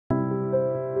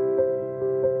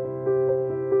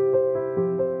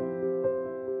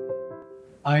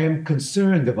I am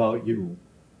concerned about you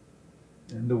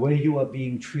and the way you are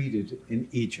being treated in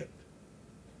Egypt.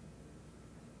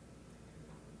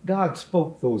 God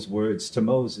spoke those words to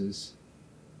Moses,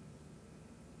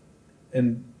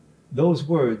 and those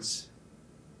words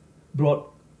brought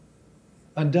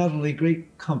undoubtedly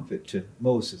great comfort to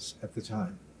Moses at the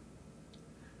time.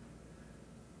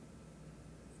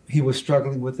 He was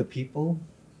struggling with the people,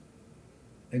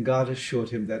 and God assured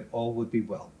him that all would be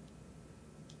well.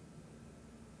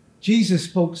 Jesus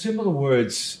spoke similar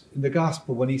words in the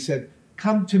gospel when he said,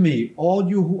 "Come to me, all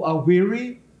you who are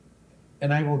weary,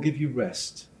 and I will give you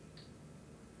rest."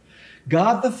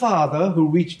 God the Father, who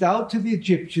reached out to the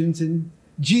Egyptians, and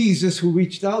Jesus, who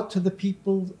reached out to the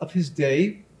people of his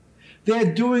day,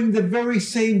 they're doing the very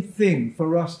same thing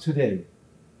for us today.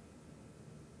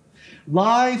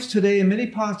 Lives today in many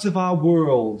parts of our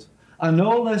world are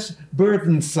no less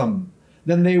burdensome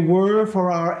than they were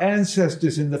for our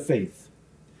ancestors in the faith.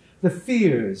 The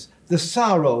fears, the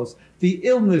sorrows, the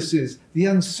illnesses, the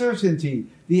uncertainty,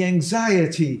 the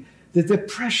anxiety, the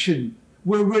depression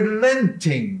were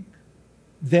relenting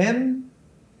then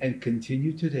and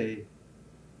continue today.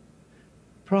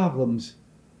 Problems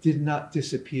did not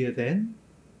disappear then.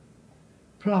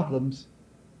 Problems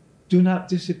do not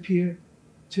disappear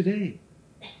today.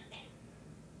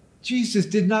 Jesus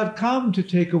did not come to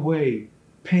take away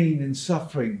pain and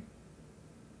suffering,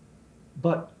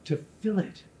 but to fill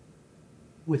it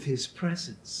with his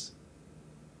presence.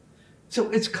 So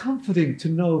it's comforting to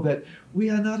know that we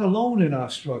are not alone in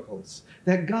our struggles,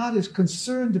 that God is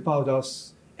concerned about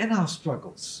us and our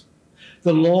struggles.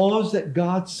 The laws that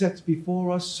God sets before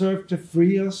us serve to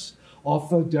free us,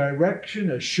 offer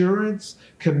direction, assurance,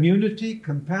 community,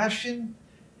 compassion.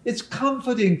 It's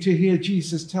comforting to hear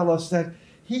Jesus tell us that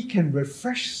he can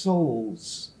refresh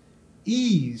souls,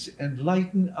 ease and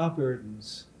lighten our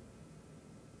burdens.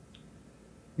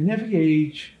 In every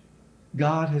age,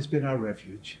 God has been our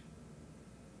refuge.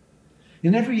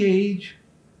 In every age,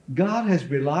 God has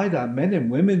relied on men and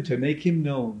women to make him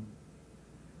known.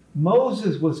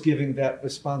 Moses was given that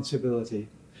responsibility.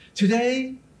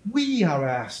 Today, we are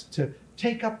asked to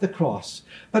take up the cross,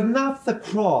 but not the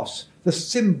cross, the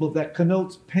symbol that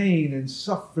connotes pain and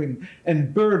suffering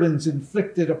and burdens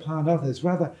inflicted upon others.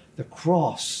 Rather, the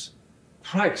cross,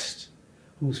 Christ,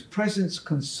 whose presence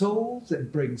consoles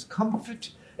and brings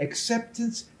comfort,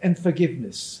 acceptance, and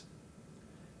forgiveness.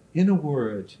 In a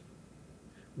word,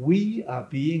 we are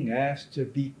being asked to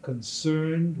be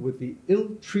concerned with the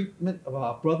ill treatment of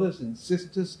our brothers and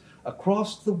sisters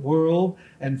across the world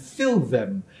and fill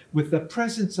them with the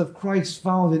presence of Christ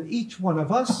found in each one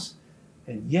of us,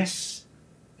 and yes,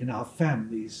 in our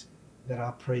families that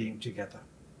are praying together.